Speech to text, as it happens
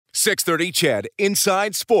630 CHED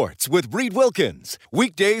Inside Sports with Reed Wilkins.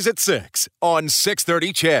 Weekdays at 6 on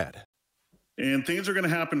 630 CHED. And things are going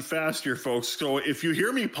to happen fast here, folks. So if you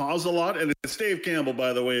hear me pause a lot, and it's Dave Campbell,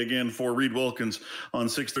 by the way, again, for Reed Wilkins on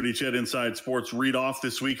 630 CHED Inside Sports. Reed off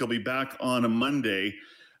this week. He'll be back on a Monday.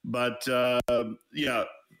 But,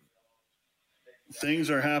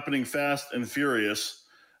 things are happening fast and furious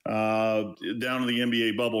down in the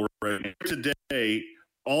NBA bubble right now. Today,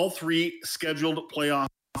 all 3 scheduled playoff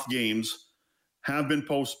games have been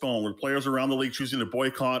postponed, with players around the league choosing to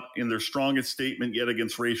boycott in their strongest statement yet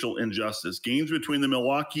against racial injustice. Games between the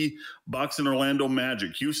Milwaukee Bucks and Orlando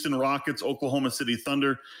Magic, Houston Rockets, Oklahoma City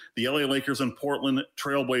Thunder, the LA Lakers, and Portland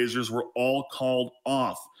Trailblazers were all called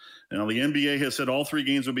off. Now, the NBA has said all 3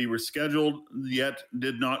 games will be rescheduled, yet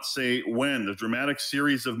did not say when. The dramatic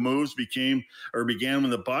series of moves began when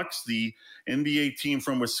the Bucks, the NBA team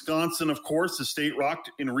from Wisconsin, of course, the state rocked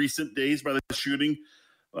in recent days by the shooting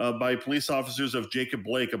by police officers of Jacob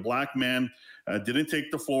Blake, a black man, didn't take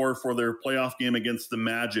the floor for their playoff game against the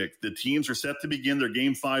Magic. The teams are set to begin their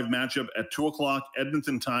Game 5 matchup at 2 o'clock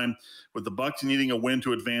Edmonton time, with the Bucks needing a win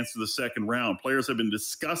to advance to the second round. Players have been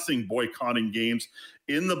discussing boycotting games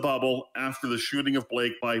in the bubble after the shooting of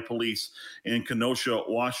Blake by police in Kenosha,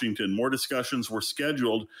 Washington. More discussions were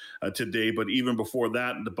scheduled today, but even before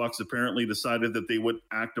that, the Bucks apparently decided that they would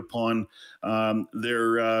act upon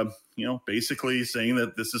their basically saying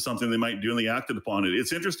that this is something they might do, and they acted upon it.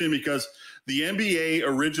 It's interesting because the NBA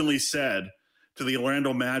originally said to the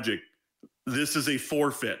Orlando Magic, this is a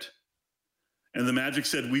forfeit. And the Magic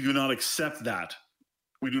said, we do not accept that.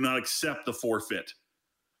 We do not accept the forfeit.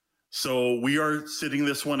 So we are sitting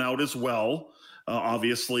this one out as well,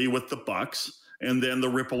 obviously, with the Bucks. And then the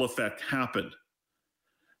ripple effect happened.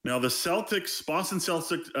 Now, the Boston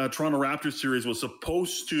Celtics, Toronto Raptors series was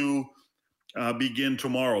supposed to begin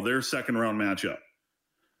tomorrow, their second round matchup.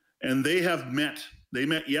 And they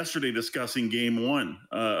met yesterday discussing game 1,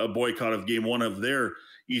 a boycott of game 1 of their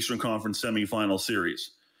Eastern Conference semifinal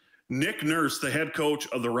series. Nick Nurse, the head coach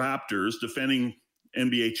of the Raptors, defending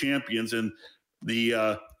NBA champions and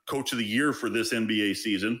the coach of the year for this NBA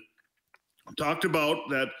season, talked about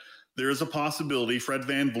that there is a possibility. Fred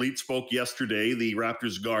VanVleet spoke yesterday, the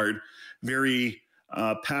Raptors guard, very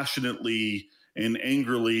passionately and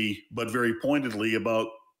angrily, but very pointedly, about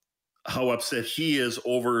how upset he is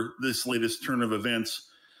over this latest turn of events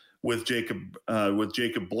with Jacob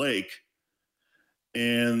Blake.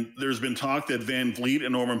 And there's been talk that VanVleet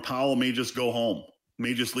and Norman Powell may just go home,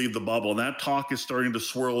 may just leave the bubble. And that talk is starting to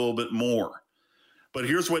swirl a little bit more. But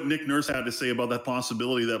here's what Nick Nurse had to say about that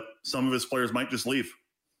possibility that some of his players might just leave.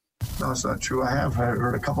 No, it's not true. I have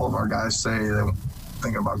heard a couple of our guys say they're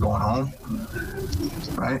thinking about going home,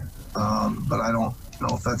 right? But I don't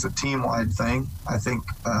know if that's a team-wide thing. I think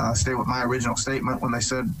I stay with my original statement when they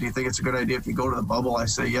said, do you think it's a good idea if you go to the bubble? I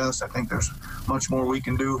say yes. I think there's much more we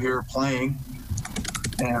can do here playing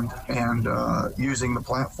and using the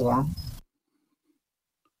platform.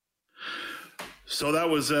 So that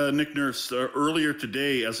was Nick Nurse earlier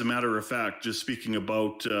today, as a matter of fact, just speaking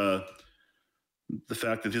about the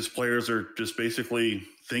fact that his players are just basically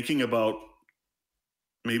thinking about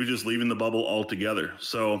maybe just leaving the bubble altogether.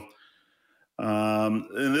 So,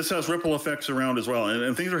 and this has ripple effects around as well.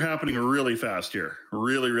 And things are happening really fast here,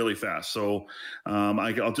 really, really fast. So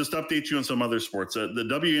I'll just update you on some other sports. The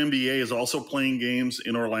WNBA is also playing games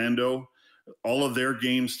in Orlando. All of their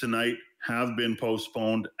games tonight have been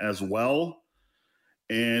postponed as well.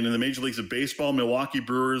 And in the Major Leagues of Baseball, Milwaukee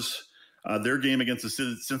Brewers, their game against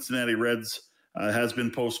the Cincinnati Reds has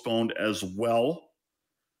been postponed as well.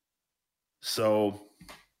 So,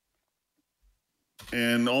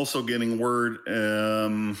 and also getting word,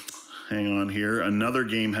 hang on here, another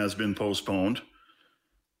game has been postponed.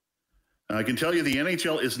 I can tell you the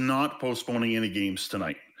NHL is not postponing any games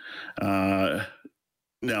tonight.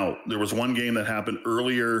 Now, there was one game that happened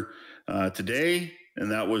earlier today, and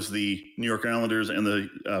that was the New York Islanders and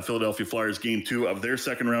the Philadelphia Flyers game 2 of their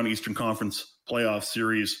second round Eastern Conference playoff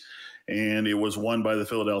series. And it was won by the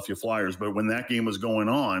Philadelphia Flyers. But when that game was going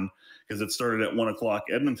on, because it started at 1 o'clock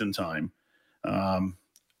Edmonton time,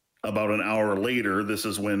 about an hour later, this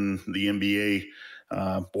is when the NBA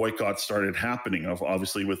boycott started happening,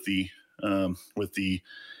 obviously with the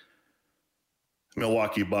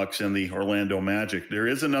Milwaukee Bucks and the Orlando Magic. There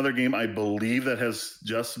is another game, I believe, that has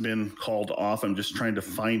just been called off. I'm just trying to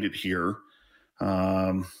find it here.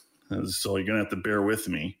 So you're going to have to bear with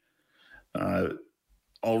me.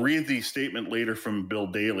 I'll read the statement later from Bill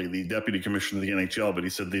Daly, the deputy commissioner of the NHL, but he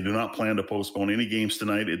said they do not plan to postpone any games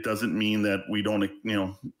tonight. It doesn't mean that we don't,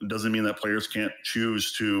 it doesn't mean that players can't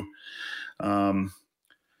choose to.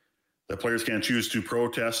 The the players can't choose to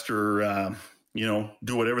protest or,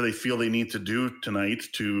 do whatever they feel they need to do tonight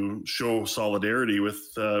to show solidarity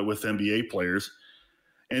with NBA players.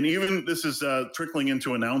 And even this is trickling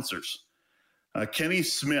into announcers. Kenny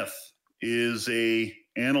Smith is a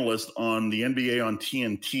analyst on the NBA on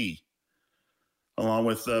TNT, along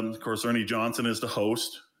with, of course, Ernie Johnson is the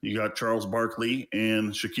host. You got Charles Barkley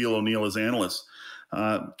and Shaquille O'Neal as analysts.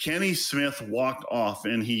 Kenny Smith walked off,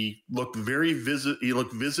 and he looked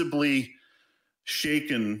visibly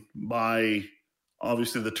shaken by,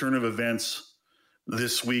 obviously, the turn of events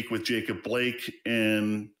this week with Jacob Blake,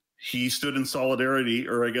 and he stood in solidarity,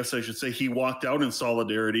 or I guess I should say he walked out in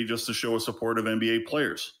solidarity just to show his support of NBA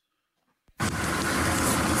players.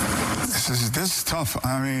 This is tough.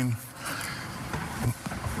 I mean,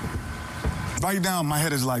 right now my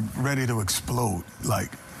head is like ready to explode,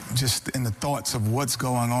 like just in the thoughts of what's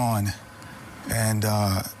going on. And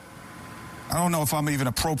I don't know if I'm even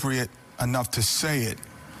appropriate enough to say it,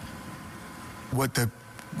 what the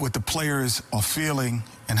players are feeling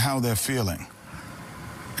and how they're feeling.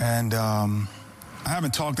 And I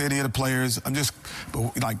haven't talked to any of the players. I'm just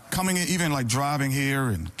like coming in, even like driving here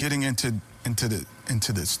and getting into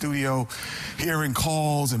the studio, hearing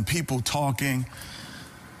calls and people talking.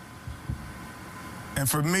 And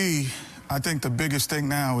for me, I think the biggest thing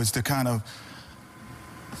now is to kind of,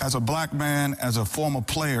 as a black man, as a former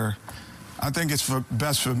player, I think it's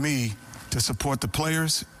best for me to support the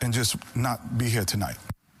players and just not be here tonight.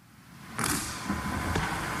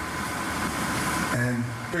 And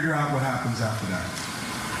figure out what happens after that.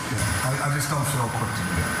 Yeah, I just don't feel equipped to do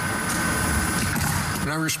that.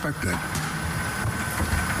 And I respect that.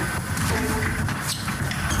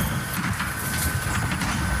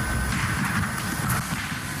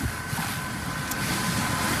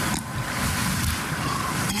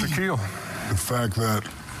 Shaquille. The fact that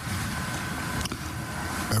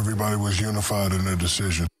everybody was unified in their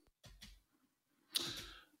decision.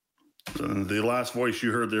 The last voice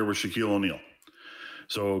you heard there was Shaquille O'Neal.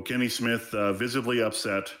 So Kenny Smith visibly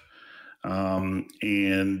upset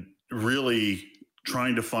and really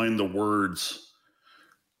trying to find the words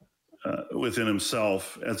within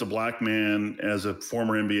himself. As a black man, as a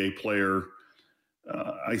former NBA player,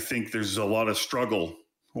 I think there's a lot of struggle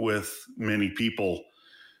with many people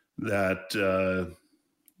that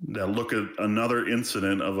look at another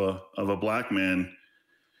incident of a black man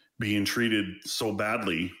being treated so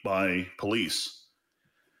badly by police.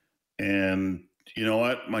 And you know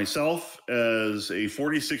what? Myself, as a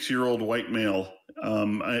 46-year-old white male,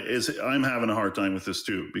 I'm having a hard time with this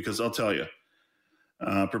too, because I'll tell you,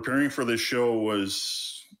 preparing for this show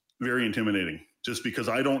was very intimidating, just because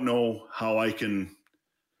I don't know how I can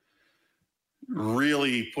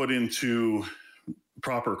really put into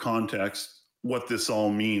proper context what this all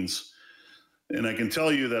means. And I can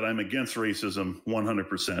tell you that I'm against racism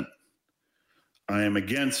 100%. I am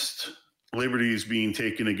against liberties being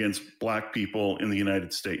taken against black people in the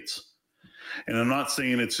United States. And I'm not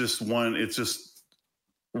saying it's just one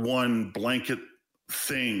blanket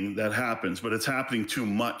thing that happens, but it's happening too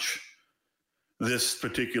much, this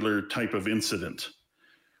particular type of incident.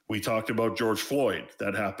 We talked about George Floyd.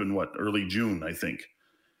 That happened, early June, I think.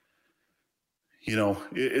 You know,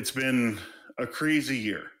 it's been a crazy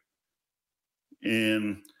year.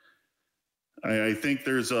 And I think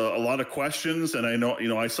there's a lot of questions, and I know,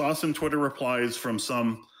 I saw some Twitter replies from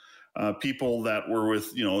some people that were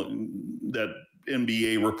with, that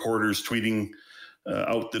NBA reporters tweeting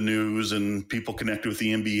out the news, and people connected with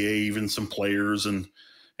the NBA, even some players and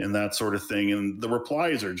that sort of thing. And the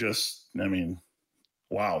replies are just,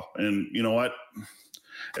 wow. And you know what?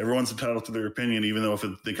 Everyone's entitled to their opinion, even though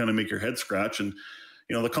they kind of make your head scratch. And,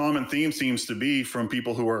 the common theme seems to be from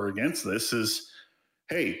people who are against this is,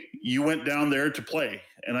 hey, you went down there to play,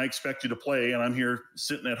 and I expect you to play, and I'm here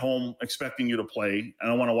sitting at home expecting you to play,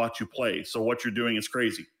 and I want to watch you play. So what you're doing is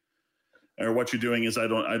crazy, or what you're doing is I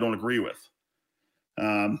don't agree with.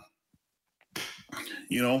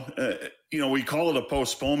 We call it a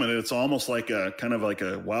postponement. It's almost like a kind of like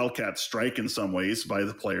a wildcat strike in some ways by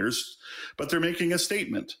the players, but they're making a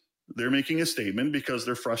statement. They're making a statement because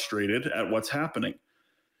they're frustrated at what's happening.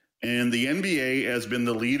 And the NBA has been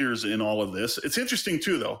the leaders in all of this. It's interesting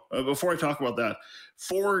too, though, before I talk about that,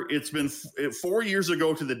 4 years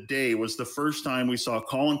ago to the day was the first time we saw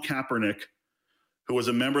Colin Kaepernick, who was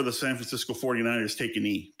a member of the San Francisco 49ers, take a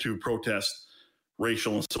knee to protest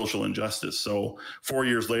racial and social injustice. So 4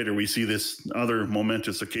 years later, we see this other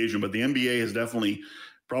momentous occasion. But the NBA has definitely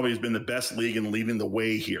probably been the best league in leading the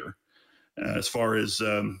way here as far as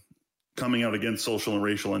coming out against social and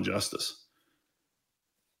racial injustice.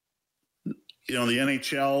 The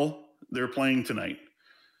NHL, they're playing tonight.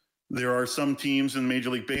 there are some teams in Major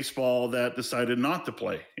League Baseball that decided not to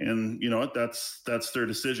play, and you know what? That's their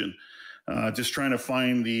decision. Just trying to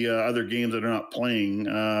find the other games that are not playing.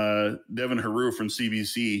 Devin Haru from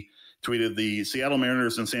CBC tweeted, the Seattle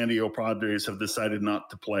Mariners and San Diego Padres have decided not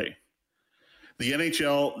to play. The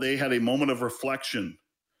NHL, they had a moment of reflection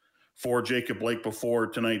for Jacob Blake before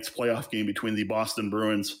tonight's playoff game between the Boston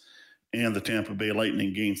Bruins and the Tampa Bay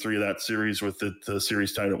Lightning, game 3 of that series, with the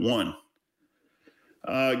series tied at 1.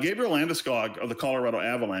 Gabriel Landeskog of the Colorado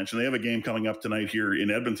Avalanche, and they have a game coming up tonight here in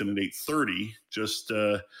Edmonton at 8:30.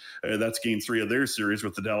 That's game 3 of their series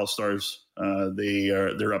with the Dallas Stars.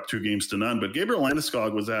 They're up 2-0. But Gabriel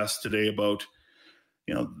Landeskog was asked today about,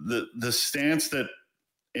 you know, the stance that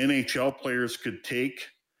NHL players could take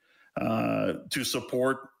to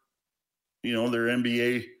support, you know, their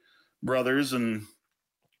NBA brothers and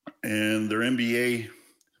their NBA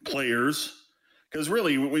players, because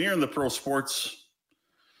really, when you're in the pro sports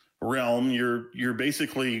realm, you're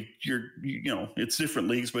basically, you know, it's different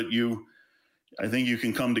leagues, but I think you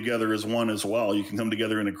can come together as one as well. You can come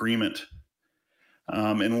together in agreement.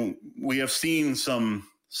 And we have seen some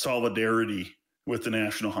solidarity with the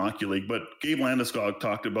National Hockey League, but Gabe Landeskog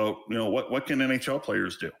talked about, you know, what can NHL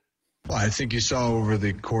players do? Well, I think you saw over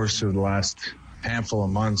the course of the last handful of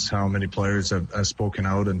months how many players have spoken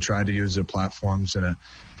out and tried to use their platforms in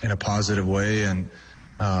a positive way, and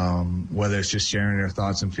whether it's just sharing their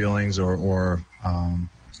thoughts and feelings or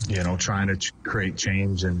you know, trying to create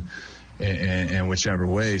change in whichever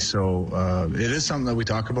way. So it is something that we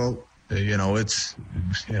talk about. You know, it's,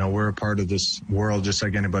 you know, we're a part of this world just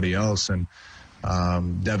like anybody else, and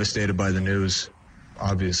devastated by the news,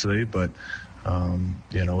 obviously, but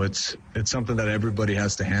you know, it's something that everybody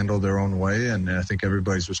has to handle their own way, and I think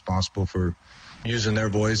everybody's responsible for using their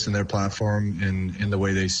voice and their platform in the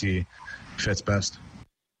way they see fits best.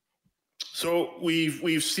 So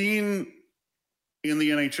we've seen in the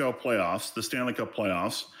NHL playoffs, the Stanley Cup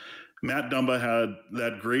playoffs, Matt Dumba had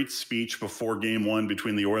that great speech before game 1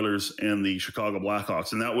 between the Oilers and the Chicago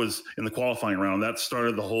Blackhawks, and that was in the qualifying round. That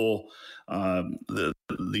started the whole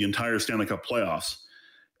the entire Stanley Cup playoffs.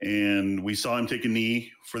 And we saw him take a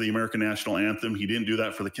knee for the American national anthem. He didn't do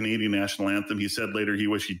that for the Canadian national anthem. He said later he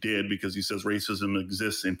wished he did, because he says racism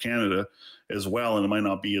exists in Canada as well, and it might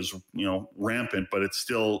not be as, you know, rampant, but it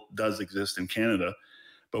still does exist in Canada.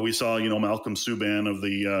 But we saw, you know, Malcolm Subban of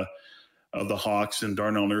the Hawks and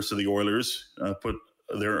Darnell Nurse of the Oilers put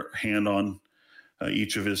their hand on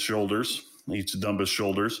each of his shoulders, each of Dumba's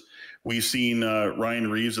shoulders. We've seen Ryan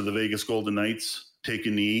Reeves of the Vegas Golden Knights take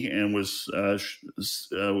a knee, and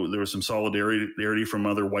there was some solidarity from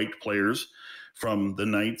other white players from the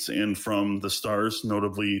Knights and from the Stars,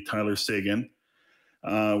 notably Tyler Seguin.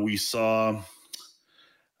 We saw,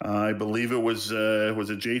 I believe it was it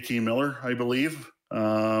JT Miller, I believe,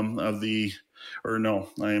 I think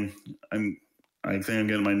I'm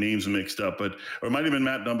getting my names mixed up, or it might have been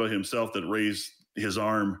Matt Dumba himself that raised his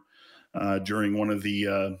arm during one of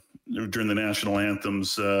the during the national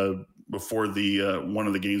anthems before the one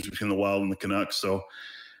of the games between the Wild and the Canucks. So,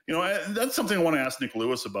 you know, that's something I want to ask Nik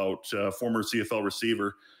Lewis about, former CFL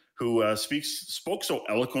receiver, who spoke so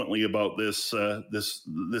eloquently about this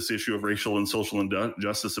issue of racial and social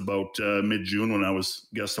injustice about mid-June when I was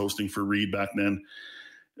guest hosting for Reed back then,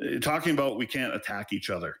 talking about we can't attack each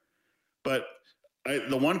other. But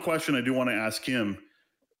the one question I do want to ask him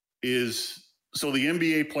is, so the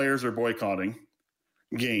NBA players are boycotting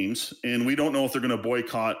games, and we don't know if they're going to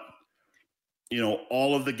boycott, you know,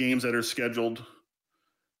 all of the games that are scheduled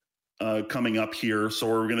coming up here. So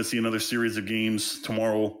we're going to see another series of games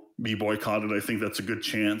tomorrow be boycotted. I think that's a good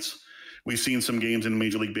chance. We've seen some games in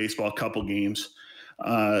Major League Baseball, a couple games.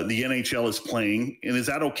 The NHL is playing. And is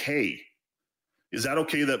that okay? Is that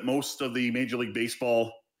okay that most of the Major League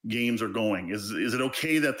Baseball games are going? Is it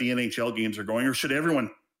okay that the NHL games are going, or should everyone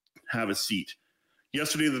have a seat?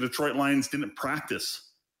 Yesterday, the Detroit Lions didn't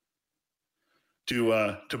practice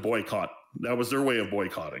to boycott. That was their way of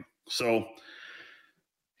boycotting. So,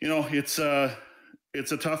 you know, it's a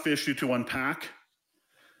tough issue to unpack,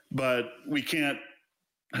 but we can't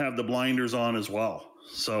have the blinders on as well.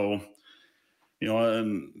 So, you know,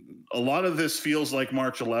 and a lot of this feels like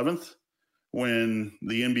March 11th, when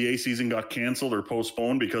the NBA season got canceled or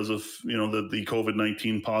postponed because of, you know, the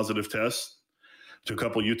COVID-19 positive test to a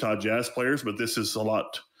couple Utah Jazz players. But this is a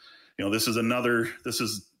lot, you know,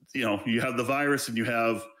 you know, you have the virus and you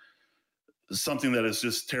have something that is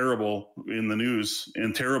just terrible in the news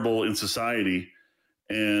and terrible in society.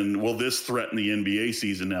 And will this threaten the NBA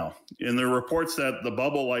season now? And there are reports that the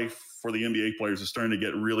bubble life for the NBA players is starting to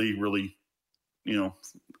get really, really, you know,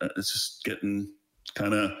 it's just getting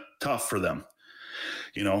kind of tough for them.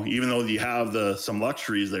 even though you have some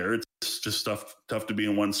luxuries there, it's just tough to be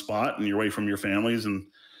in one spot and you're away from your families and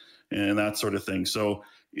that sort of thing. So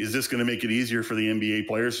is this going to make it easier for the NBA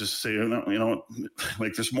players to say,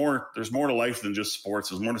 like there's more to life than just sports.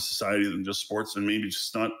 There's more to society than just sports, and maybe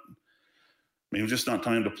just not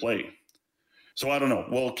time to play. So I don't know.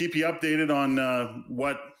 We'll keep you updated on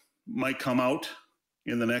what might come out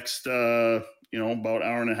in the next, about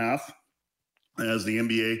hour and a half as the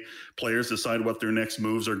NBA players decide what their next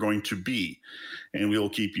moves are going to be. And we will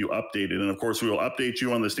keep you updated. And, of course, we will update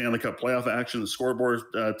you on the Stanley Cup playoff action, the scoreboard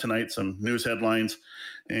tonight, some news headlines,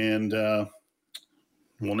 and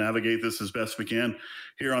we'll navigate this as best we can.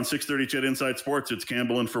 Here on 630 CHED Inside Sports, it's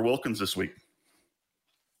Campbell in for Wilkins this week.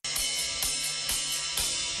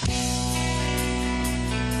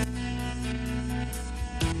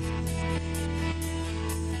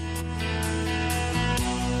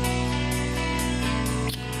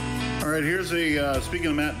 All right, here's speaking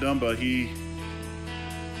of Matt Dumba, he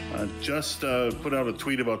just put out a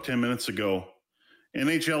tweet about 10 minutes ago.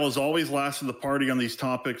 NHL has always lasted the party on these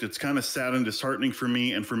topics. It's kind of sad and disheartening for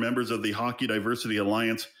me and for members of the Hockey Diversity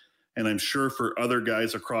Alliance, and I'm sure for other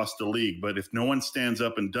guys across the league. But if no one stands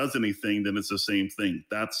up and does anything, then it's the same thing.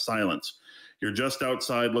 That's silence. You're just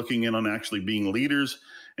outside looking in on actually being leaders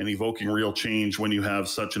and evoking real change when you have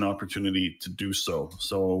such an opportunity to do so.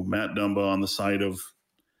 So Matt Dumba on the side of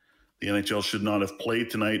the NHL should not have played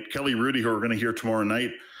tonight. Kelly Rudy, who we're going to hear tomorrow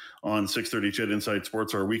night on 630 CHED Inside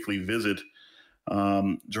Sports, our weekly visit,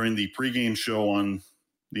 during the pregame show on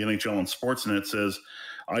the NHL on Sportsnet, says,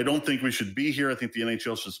 I don't think we should be here. I think the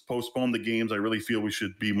NHL should postpone the games. I really feel we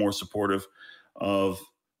should be more supportive of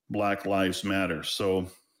Black Lives Matter. So,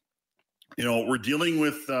 we're dealing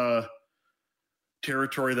with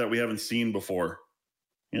territory that we haven't seen before,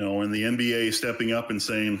 and the NBA stepping up and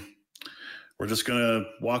saying, we're just going to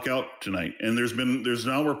walk out tonight. And there's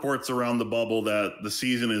now reports around the bubble that the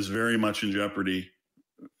season is very much in jeopardy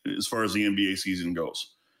as far as the NBA season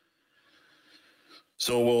goes.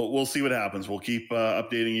 So we'll see what happens. We'll keep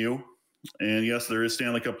updating you. And yes, there is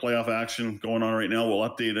Stanley Cup playoff action going on right now. We'll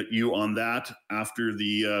update you on that after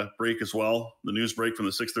the break as well. The news break from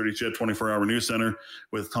the 630 CHED 24-hour news center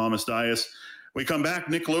with Thomas Dias. We come back.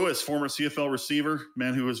 Nik Lewis, former CFL receiver,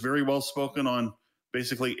 man who is very well spoken on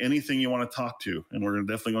basically anything you want to talk to. And we're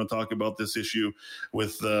definitely going to talk about this issue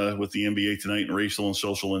with the NBA tonight and racial and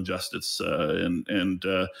social injustice. And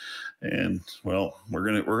well,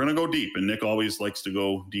 we're going to go deep. And Nik always likes to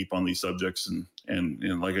go deep on these subjects.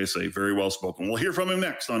 And like I say, very well spoken. We'll hear from him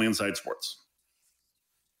next on Inside Sports.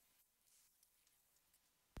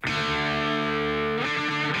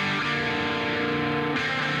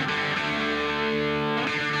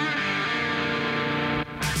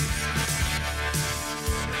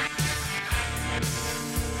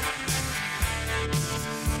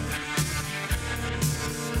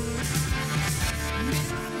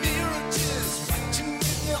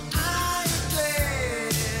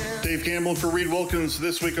 Dave Campbell for Reed Wilkins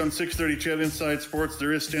this week on 630 CHED Inside Sports.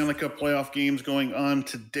 There is Stanley Cup playoff games going on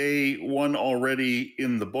today, one already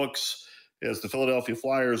in the books as the Philadelphia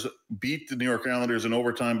Flyers beat the New York Islanders in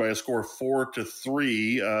overtime by a score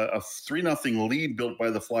 4-3, a 3-0 lead built by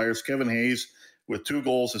the Flyers. Kevin Hayes with 2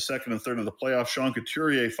 goals, his second and third of the playoffs. Sean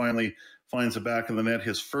Couturier finally finds the back of the net,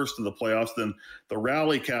 his first of the playoffs. Then the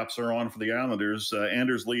rally caps are on for the Islanders.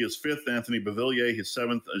 Anders Lee is 5th, Anthony Beauvillier his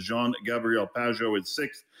 7th, Jean-Gabriel Pageau his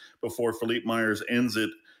 6th, before Philippe Myers ends it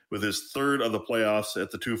with his 3rd of the playoffs at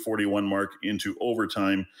the 2:41 mark into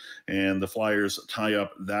overtime, and the Flyers tie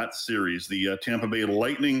up that series. The Tampa Bay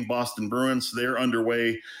Lightning, Boston Bruins, they're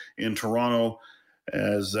underway in Toronto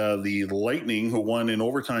as the Lightning, who won in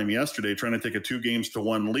overtime yesterday, trying to take a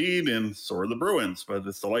 2-1 lead, and so are the Bruins. But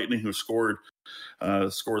it's the Lightning who scores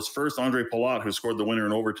first. Andre Palat, who scored the winner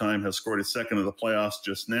in overtime, has scored his 2nd of the playoffs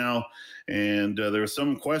just now. And there was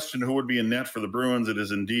some question who would be in net for the Bruins. It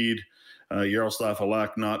is indeed Yaroslav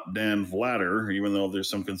Halak, not Dan Vladar, even though there's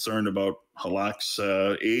some concern about Halak's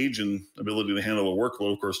age and ability to handle the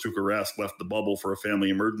workload. Of course, Tuukka Rask left the bubble for a family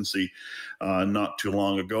emergency not too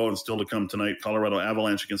long ago. And still to come tonight, Colorado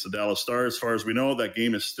Avalanche against the Dallas Stars. As far as we know, that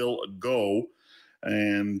game is still a go.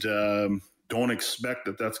 And don't expect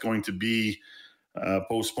that that's going to be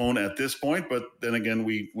postponed at this point, but then again,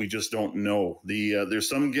 we just don't know. There's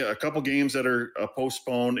a couple games that are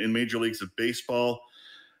postponed in Major Leagues of Baseball.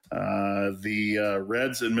 The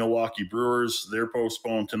Reds and Milwaukee Brewers, they're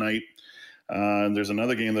postponed tonight. And there's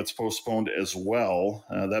another game that's postponed as well.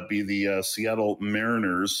 That'd be the Seattle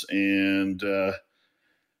Mariners, and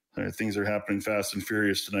things are happening fast and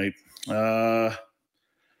furious tonight.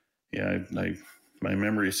 My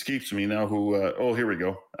memory escapes me now. Here we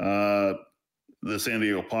go. the San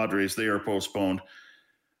Diego Padres, they are postponed.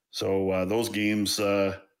 So those games,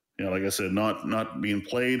 like I said, not being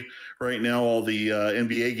played right now. All the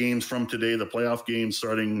NBA games from today, the playoff games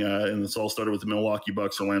starting, and it's all started with the Milwaukee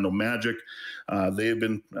Bucks, Orlando Magic. They have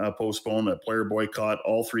been postponed. A player boycott.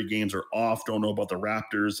 All 3 games are off. Don't know about the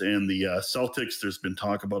Raptors and the Celtics. There's been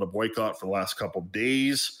talk about a boycott for the last couple of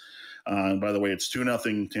days. And by the way, it's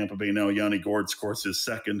 2-0 Tampa Bay now. Yanni Gourde scores his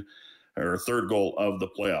third goal of the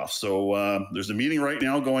playoffs. So there's a meeting right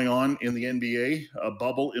now going on in the NBA, a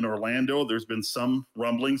bubble in Orlando. There's been some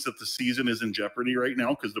rumblings that the season is in jeopardy right now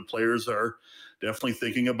because the players are definitely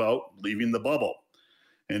thinking about leaving the bubble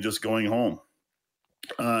and just going home.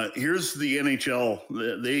 Here's the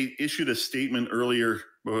NHL. They issued a statement earlier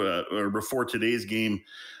or before today's game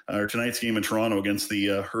or tonight's game in Toronto against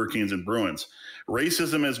the Hurricanes and Bruins.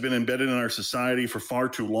 Racism has been embedded in our society for far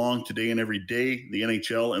too long. Today and every day, the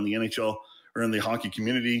NHL and the hockey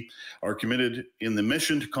community are committed in the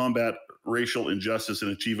mission to combat racial injustice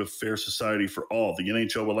and achieve a fair society for all. The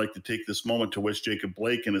NHL would like to take this moment to wish Jacob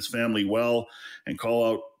Blake and his family well and call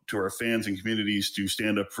out to our fans and communities to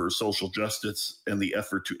stand up for social justice and the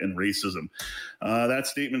effort to end racism. That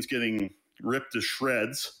statement's getting ripped to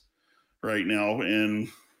shreds right now. And,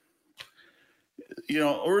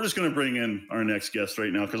 we're just going to bring in our next guest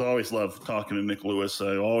right now because I always love talking to Nik Lewis.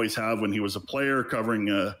 I always have when he was a player covering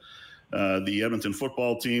the Edmonton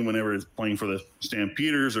football team, whenever he's playing for the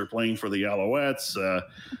Stampeders or playing for the Alouettes.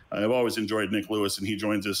 I've always enjoyed Nik Lewis, and he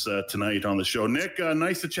joins us tonight on the show. Nick,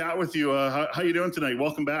 nice to chat with you. How you doing tonight?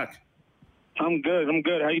 Welcome back. I'm good.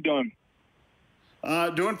 How you doing?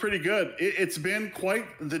 Doing pretty good. It's been quite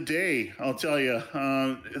the day, I'll tell you.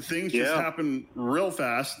 Things just happen real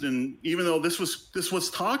fast, and even though this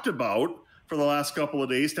was talked about for the last couple of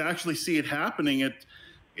days, to actually see it happening,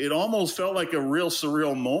 it almost felt like a real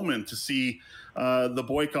surreal moment to see the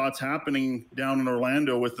boycotts happening down in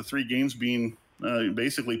Orlando with the 3 games being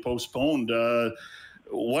basically postponed.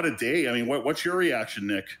 What a day. I mean, what's your reaction,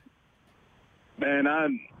 Nick? Man,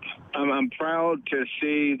 I'm proud to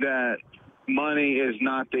see that money is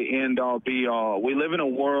not the end-all, be-all. We live in a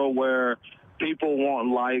world where people want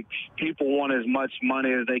likes, people want as much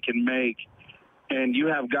money as they can make, and you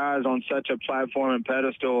have guys on such a platform and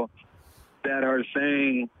pedestal that are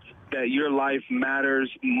saying that your life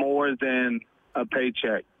matters more than a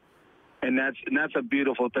paycheck. And that's a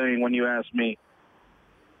beautiful thing when you ask me.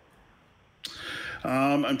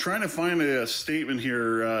 I'm trying to find a statement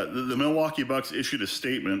here. The Milwaukee Bucks issued a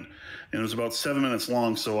statement, and it was about 7 minutes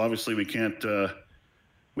long, so obviously we can't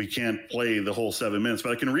play the whole 7 minutes.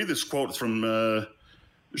 But I can read this quote. It's from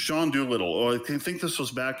Sean Doolittle. I think this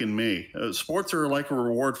was back in May. Sports are like a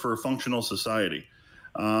reward for a functional society.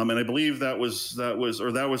 And I believe that was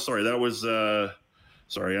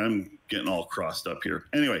sorry, I'm getting all crossed up here.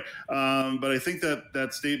 Anyway, but I think that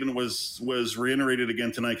statement was reiterated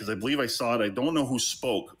again tonight because I believe I saw it. I don't know who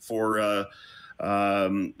spoke for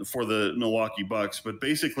the Milwaukee Bucks, but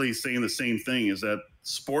basically saying the same thing is that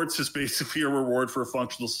sports is basically a reward for a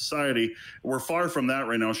functional society. We're far from that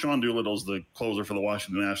right now. Sean Doolittle's the closer for the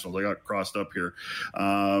Washington Nationals. I got crossed up here.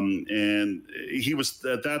 And he was,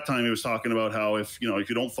 at that time, he was talking about how if you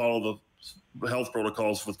don't follow the health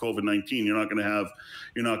protocols with COVID-19, you're not going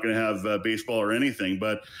to have baseball or anything.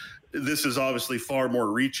 But this is obviously far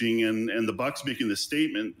more reaching, and the Bucks making this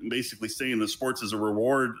statement, basically saying that sports is a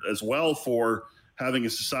reward as well for having a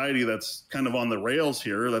society that's kind of on the rails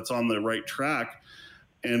here, that's on the right track.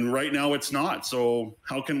 And right now it's not. So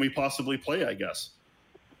how can we possibly play, I guess?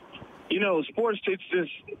 Sports teaches us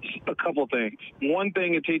a couple things. One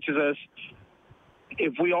thing it teaches us,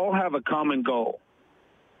 if we all have a common goal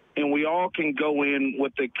and we all can go in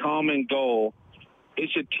with the common goal,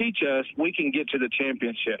 it should teach us we can get to the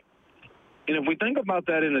championship. And if we think about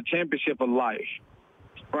that in the championship of life,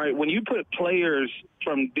 right, when you put players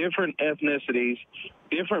from different ethnicities,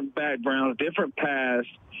 different backgrounds, different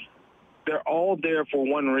pasts, they're all there for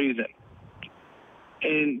one reason.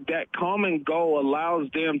 And that common goal allows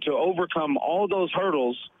them to overcome all those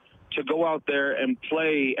hurdles to go out there and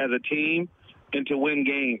play as a team and to win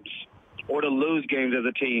games or to lose games as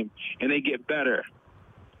a team, and they get better.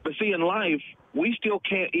 But see, in life, we still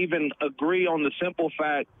can't even agree on the simple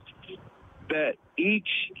fact that each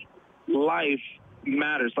life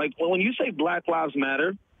matters. Like when you say Black Lives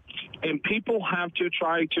Matter, and people have to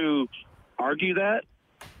try to argue that,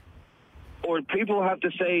 or people have to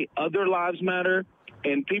say other lives matter,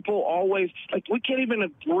 and people always, we can't even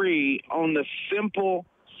agree on the simple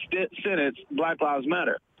sentence, Black Lives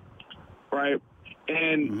Matter, right?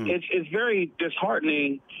 And it's very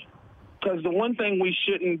disheartening because the one thing we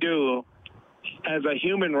shouldn't do as a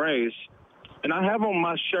human race And I have on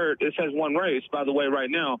my shirt, it says one race, by the way, right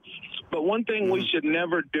now. But one thing we should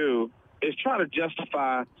never do is try to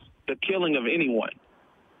justify the killing of anyone.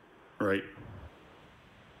 Right.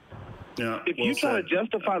 Yeah. If you try to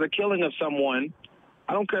justify the killing of someone,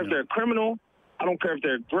 I don't care if they're a criminal, I don't care if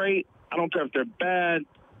they're great, I don't care if they're bad,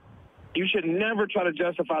 you should never try to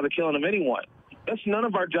justify the killing of anyone. That's none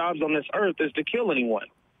of our jobs on this earth is to kill anyone.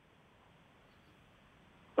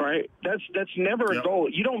 Right? That's never a goal.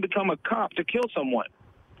 You don't become a cop to kill someone.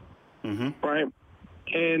 Right?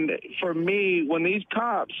 And for me, when these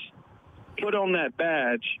cops put on that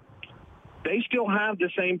badge, they still have the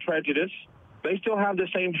same prejudice. They still have the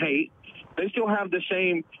same hate. They still have the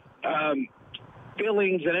same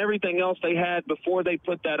feelings and everything else they had before they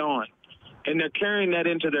put that on. And they're carrying that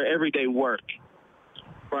into their everyday work.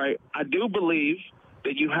 Right? I do believe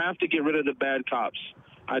that you have to get rid of the bad cops.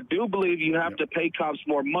 I do believe you have to pay cops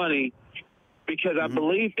more money because I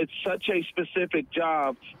believe it's such a specific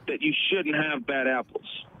job that you shouldn't have bad apples.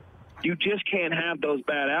 You just can't have those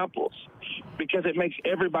bad apples because it makes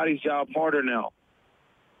everybody's job harder now.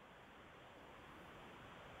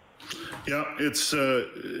 Yeah, it's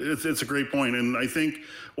a great point. And I think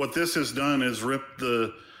what this has done is ripped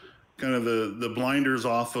the kind of the blinders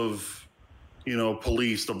off of,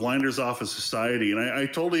 police, the blinders off of society. And I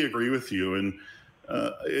totally agree with you. And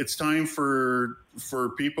it's time for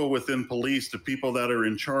people within police, the people that are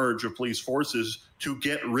in charge of police forces, to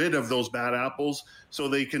get rid of those bad apples so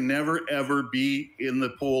they can never, ever be in the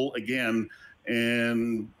pool again.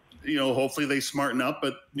 And, hopefully they smarten up,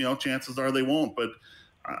 but, chances are they won't. But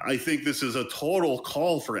I think this is a total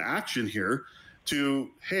call for action here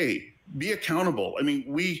to, hey, be accountable. I mean,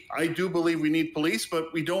 I do believe we need police,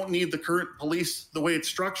 but we don't need the current police the way it's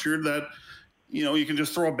structured that, you can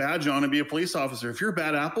just throw a badge on and be a police officer. If you're a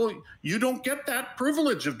bad apple, you don't get that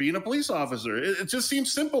privilege of being a police officer. It just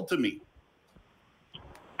seems simple to me.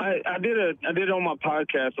 I did on my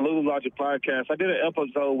podcast, the Lulu Logic podcast. I did an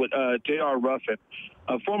episode with J.R. Ruffin,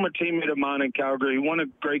 a former teammate of mine in Calgary. He won a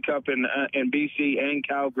Grey Cup in BC and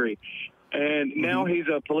Calgary. And now he's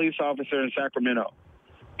a police officer in Sacramento.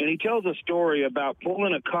 And he tells a story about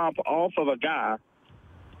pulling a cop off of a guy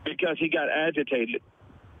because he got agitated.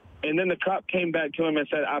 And then the cop came back to him and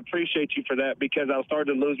said, I appreciate you for that because I was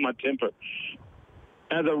starting to lose my temper.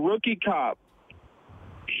 As a rookie cop,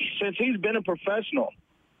 since he's been a professional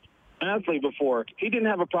athlete before, he didn't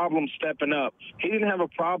have a problem stepping up. He didn't have a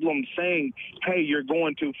problem saying, hey, you're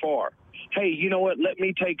going too far. Hey, you know what? Let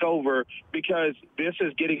me take over because this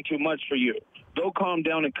is getting too much for you. Go calm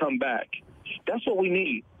down and come back. That's what we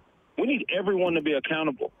need. We need everyone to be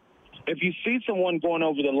accountable. If you see someone going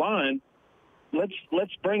over the line,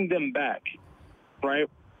 let's bring them back, right?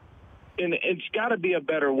 And it's got to be a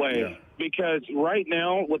better way because right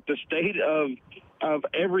now with the state of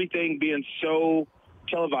everything being so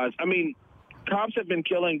televised, I mean, cops have been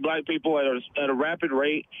killing black people at a rapid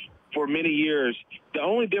rate for many years. The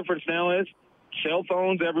only difference now is cell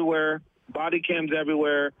phones everywhere, body cams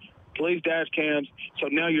everywhere, police dash cams. So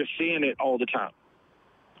now you're seeing it all the time,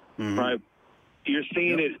 right? You're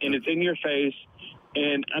seeing it and it's in your face.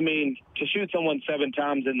 And, I mean, to shoot someone 7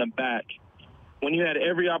 times in the back, when you had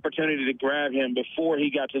every opportunity to grab him before he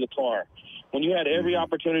got to the car, when you had every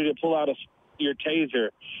opportunity to pull out your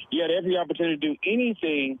taser, you had every opportunity to do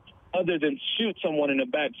anything other than shoot someone in the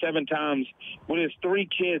back 7 times with his 3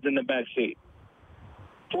 kids in the back seat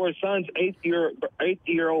for his son's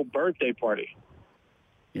 8-year-old birthday party.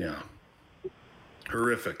 Yeah.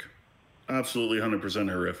 Horrific. Absolutely 100%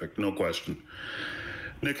 horrific. No question.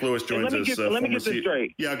 Nik Lewis joins us. Let me get this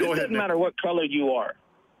straight. Yeah, This go ahead. doesn't matter what color you are.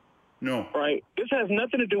 No. Right? This has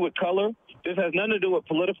nothing to do with color. This has nothing to do with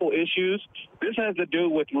political issues. This has to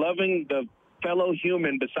do with loving the fellow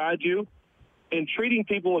human beside you and treating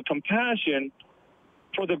people with compassion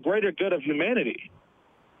for the greater good of humanity.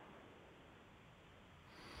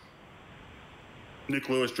 Nik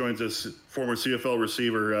Lewis joins us, former CFL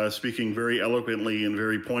receiver, speaking very eloquently and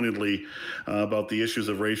very pointedly about the issues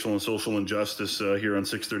of racial and social injustice here on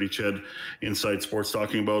 630 CHED Inside Sports,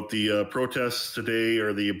 talking about the protests today,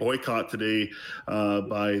 or the boycott today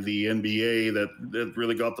by the NBA that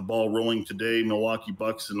really got the ball rolling today. Milwaukee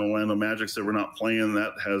Bucks and Orlando Magic that were not playing.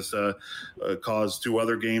 That has caused 2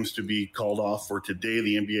 other games to be called off for today.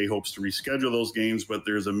 The NBA hopes to reschedule those games, but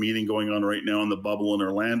there's a meeting going on right now in the bubble in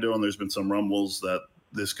Orlando, and there's been some rumbles that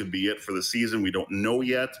this could be it for the season. We don't know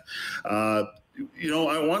yet. I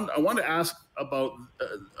want to ask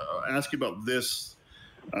you about this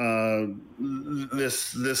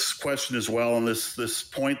this question as well, and this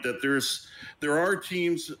point that there are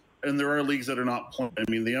teams there are leagues that are not playing. I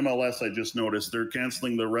mean, the MLS, I just noticed, they're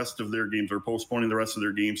canceling the rest of their games or postponing the rest of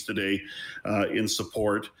their games today in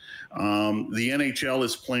support. The NHL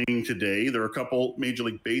is playing today. There are a couple Major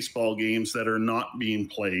League Baseball games that are not being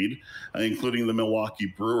played, including the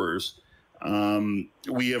Milwaukee Brewers.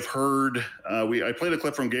 We have heard, I played a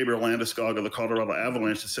clip from Gabriel Landeskog of the Colorado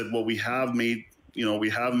Avalanche that said, well, we have made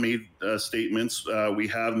statements. We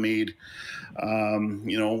have made,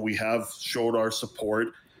 we have showed our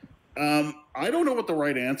support. I don't know what the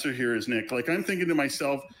right answer here is, Nick. Like, I'm thinking to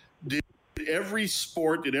myself, did every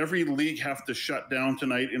league have to shut down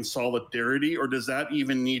tonight in solidarity, or does that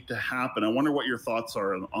even need to happen? I wonder what your thoughts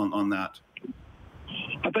are on that.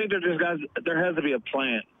 I think there has to be a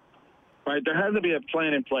plan, right? There has to be a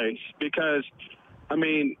plan in place because, I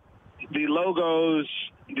mean, the logos,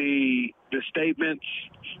 the statements,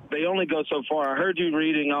 they only go so far. I heard you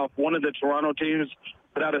reading off one of the Toronto teams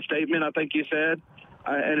put out a statement, I think you said,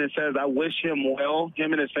 and it says, I wish him well,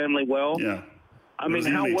 him and his family well. Yeah. I mean,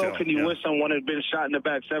 how well can you wish someone who's been shot in the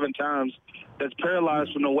back 7 times, that's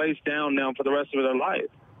paralyzed from the waist down now for the rest of their life,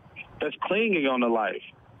 that's clinging on to life,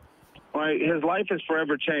 right? His life is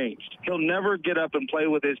forever changed. He'll never get up and play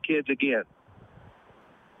with his kids again,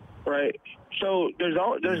 right? So there's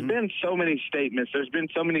been so many statements. There's been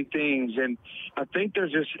so many things. And I think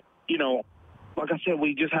there's just, like I said,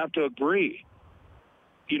 we just have to agree.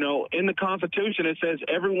 In the Constitution, it says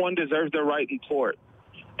everyone deserves their right in court.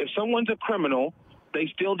 If someone's a criminal, they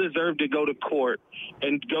still deserve to go to court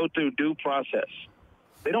and go through due process.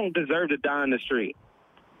 They don't deserve to die in the street.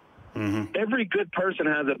 Mm-hmm. Every good person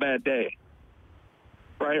has a bad day,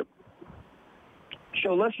 right?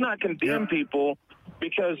 So let's not condemn people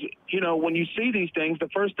because, when you see these things, the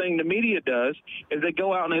first thing the media does is they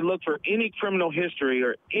go out and they look for any criminal history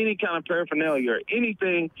or any kind of paraphernalia or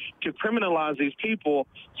anything to criminalize these people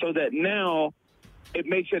so that now it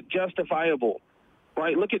makes it justifiable,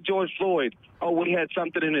 right? Look at George Floyd. Oh, we had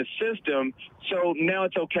something in his system, so now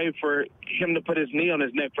it's okay for him to put his knee on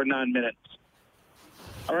his neck for 9 minutes.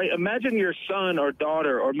 All right, imagine your son or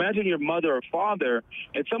daughter, or imagine your mother or father,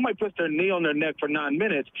 and somebody puts their knee on their neck for 9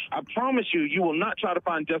 minutes. I promise you, you will not try to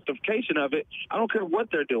find justification of it. I don't care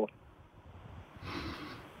what they're doing.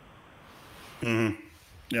 Mm-hmm.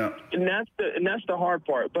 Yeah. And that's the hard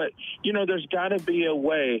part. But there's got to be a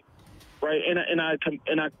way, right? And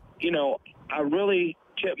I really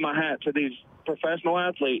tip my hat to these professional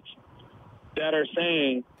athletes that are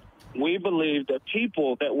saying we believe that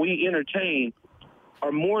people that we entertain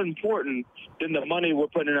are more important than the money we're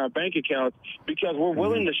putting in our bank accounts because we're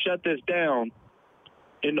willing to shut this down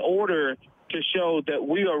in order to show that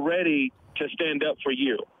we are ready to stand up for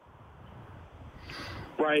you.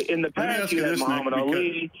 Right? In the past, you had Muhammad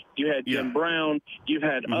Ali, you had Jim Brown, you've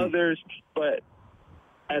had others, but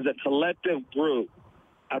as a collective group,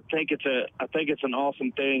 I think it's an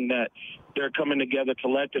awesome thing that they're coming together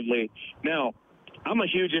collectively. Now, I'm a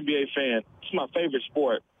huge NBA fan. It's my favorite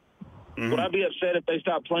sport. Would I be upset if they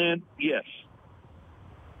stopped playing? Yes.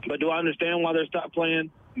 But do I understand why they stopped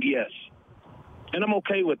playing? Yes. And I'm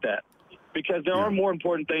okay with that because there are more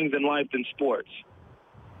important things in life than sports.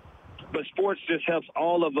 But sports just helps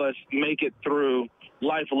all of us make it through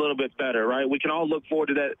life a little bit better, right? We can all look forward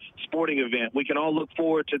to that sporting event. We can all look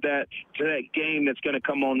forward to that game that's going to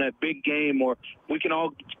come on, that big game, or we can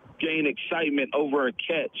all gain excitement over a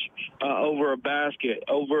catch, over a basket,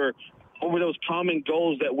 over those common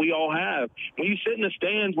goals that we all have. When you sit in the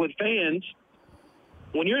stands with fans,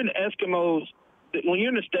 when you're in Eskimos, when you're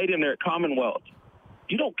in the stadium there at Commonwealth,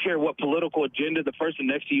 you don't care what political agenda the person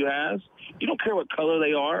next to you has. You don't care what color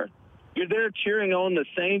they are. You're there cheering on the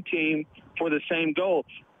same team for the same goal.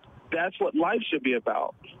 That's what life should be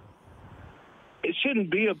about. It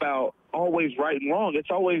shouldn't be about always right and wrong.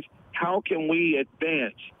 It's always how can we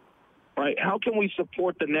advance, right? How can we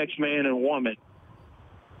support the next man and woman?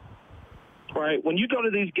 Right? When you go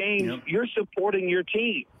to these games, you're supporting your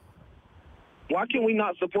team. Why can we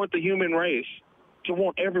not support the human race to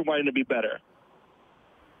want everybody to be better?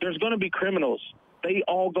 There's going to be criminals. They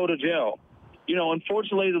all go to jail.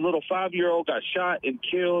 Unfortunately, the little 5-year-old got shot and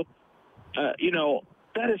killed. That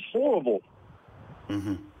is horrible.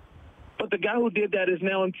 Mm-hmm. But the guy who did that is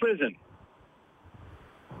now in prison.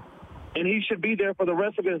 And he should be there for the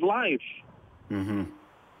rest of his life. Mm-hmm.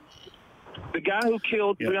 The guy who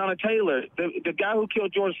killed Breonna Taylor, the guy who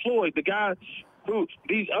killed George Floyd, the guy who,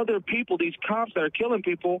 these other people, these cops that are killing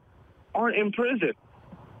people, aren't in prison.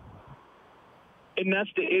 And that's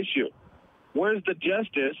the issue. Where's the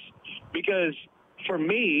justice? Because for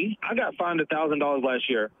me, I got fined $1,000 last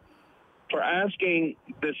year for asking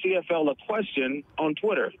the CFL a question on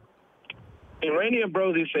Twitter. And Randy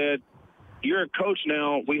Ambrosie said, you're a coach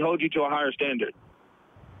now. We hold you to a higher standard.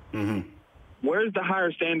 Mm-hmm. Where's the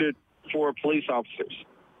higher standard for police officers?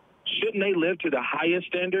 Shouldn't they live to the highest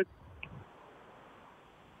standard?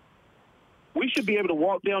 We should be able to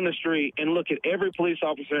walk down the street and look at every police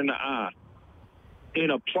officer in the eye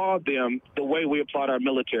and applaud them the way we applaud our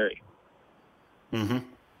military. Mm-hmm.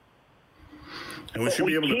 And we should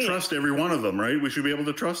be able to trust every one of them, right? We should be able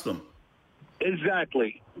to trust them.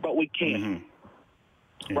 Exactly. But we can't.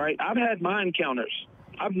 Mm-hmm. Yeah. Right? I've had my encounters.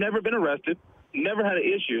 I've never been arrested, never had an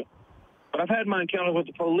issue, but I've had my encounters with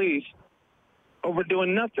the police over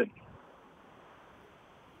doing nothing.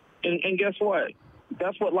 And guess what?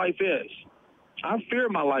 That's what life is. I fear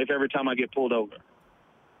my life every time I get pulled over.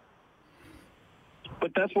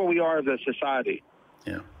 But that's where we are as a society.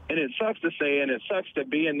 Yeah. And it sucks to say, and it sucks to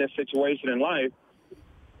be in this situation in life,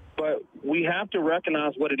 but we have to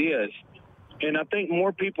recognize what it is. And I think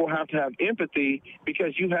more people have to have empathy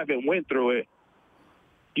because you haven't went through it.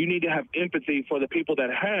 You need to have empathy for the people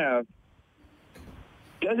that have.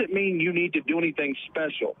 Doesn't mean you need to do anything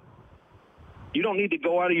special. You don't need to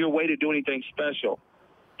go out of your way to do anything special.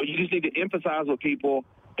 But you just need to empathize with people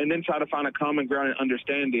and then try to find a common ground and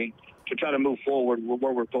understanding to try to move forward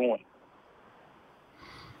where we're going.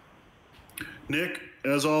 Nick,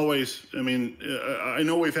 as always, I mean, I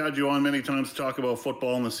know we've had you on many times to talk about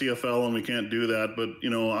football and the CFL, and we can't do that. But you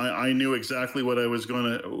know, I knew exactly what I was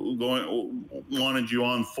wanted you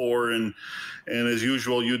on for, and as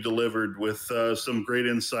usual, you delivered with some great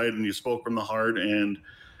insight, and you spoke from the heart. And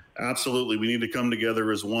absolutely, we need to come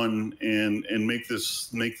together as one and make this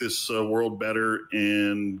world better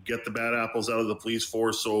and get the bad apples out of the police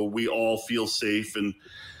force, so we all feel safe. And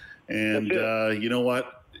you know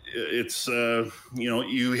what? It's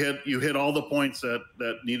you hit all the points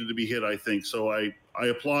that needed to be hit, I think. So I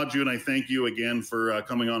applaud you, and I thank you again for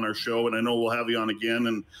coming on our show, and I know we'll have you on again.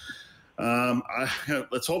 And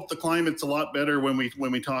let's hope the climate's a lot better when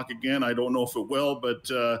we talk again. I don't know if it will, but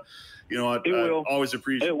it will. I always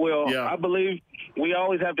appreciate it. It will. Yeah. I believe we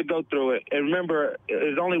always have to go through it. And remember,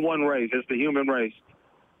 there's only one race. It's the human race.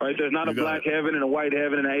 Right? There's not a black heaven and a white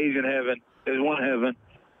heaven and an Asian heaven. There's one heaven.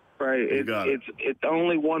 Right? It's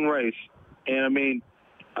only one race. And I mean,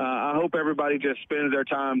 I hope everybody just spends their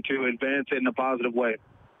time to advance it in a positive way.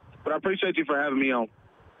 But I appreciate you for having me on.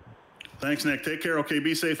 Thanks, Nick. Take care. Okay,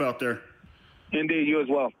 be safe out there. Indeed, you as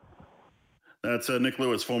well. That's Nik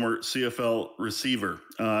Lewis, former CFL receiver.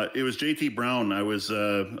 It was JT Brown I was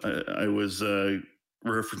referencing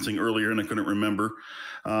earlier, and I couldn't remember,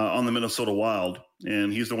 on the Minnesota Wild.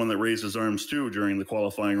 And he's the one that raised his arms, too, during the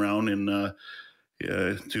qualifying round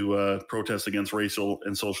to protest against racial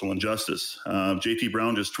and social injustice. JT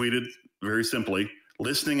Brown just tweeted, very simply,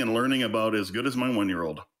 listening and learning about as good as my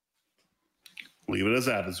 1-year-old. Leave it as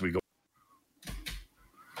that as we go.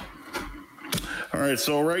 All right,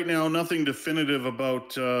 so right now, nothing definitive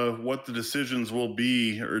about what the decision will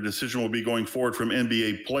be going forward from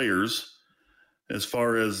NBA players as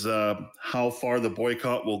far as how far the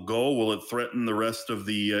boycott will go. Will it threaten the rest of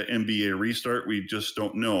the NBA restart? We just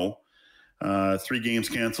don't know. 3 games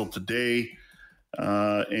canceled today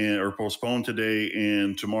or postponed today,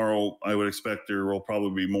 and tomorrow I would expect there will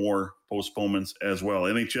probably be more postponements as well.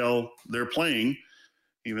 NHL, they're playing,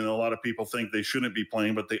 even though a lot of people think they shouldn't be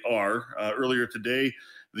playing, but they are. Earlier today,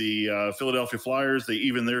 the Philadelphia Flyers, they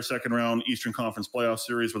evened their second-round Eastern Conference playoff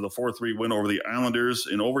series with a 4-3 win over the Islanders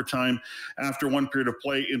in overtime. After one period of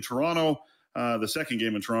play in Toronto, the second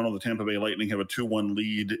game in Toronto, the Tampa Bay Lightning have a 2-1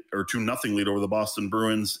 lead or 2-0 lead over the Boston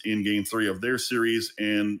Bruins in Game 3 of their series,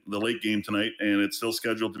 and the late game tonight, and it's still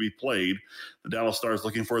scheduled to be played. The Dallas Stars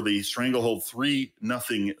looking for the stranglehold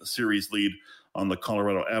 3-0 series lead on the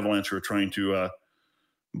Colorado Avalanche, who are trying to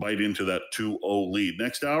bite into that 2-0 lead.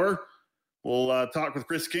 Next hour, we'll talk with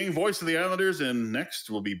Chris King, voice of the Islanders, and next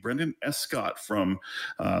will be Brendan S. Scott from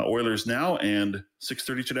Oilers Now and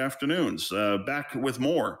 6:30 today afternoons. Back with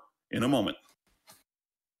more in a moment.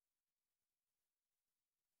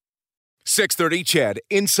 6:30 CHED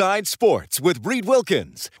Inside Sports with Reed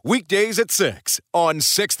Wilkins. Weekdays at 6 on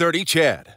 6:30 CHED.